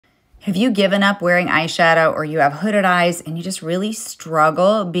Have you given up wearing eyeshadow or you have hooded eyes and you just really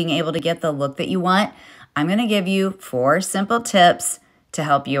struggle being able to get the look that you want? I'm going to give you 4 simple tips to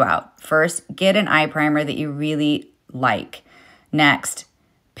help you out. First, get an eye primer that you really like. Next,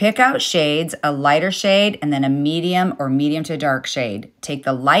 pick out shades, a lighter shade and then a medium or medium to dark shade. Take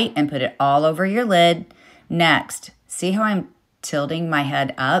the light and put it all over your lid. Next, see how I'm tilting my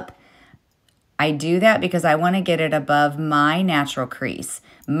head up? I do that because I want to get it above my natural crease.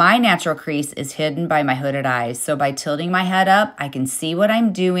 My natural crease is hidden by my hooded eyes. So by tilting my head up, I can see what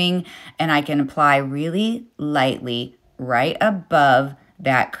I'm doing and I can apply really lightly right above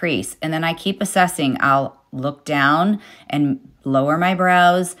that crease. And then I keep assessing. I'll look down and lower my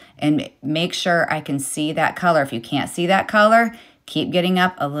brows and make sure I can see that color. If you can't see that color, keep getting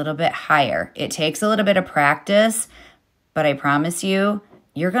up a little bit higher. It takes a little bit of practice, but I promise you,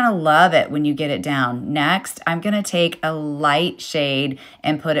 you're going to love it when you get it down. Next, I'm going to take a light shade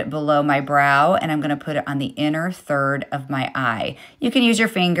and put it below my brow, and I'm going to put it on the inner third of my eye. You can use your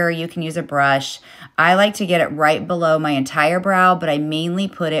finger, you can use a brush. I like to get it right below my entire brow, but I mainly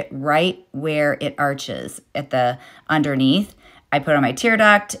put it right where it arches at the underneath. I put on my tear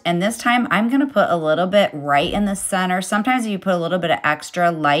duct, and this time I'm going to put a little bit right in the center. Sometimes if you put a little bit of extra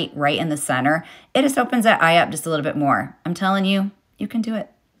light right in the center, it just opens that eye up just a little bit more. I'm telling you, you can do it.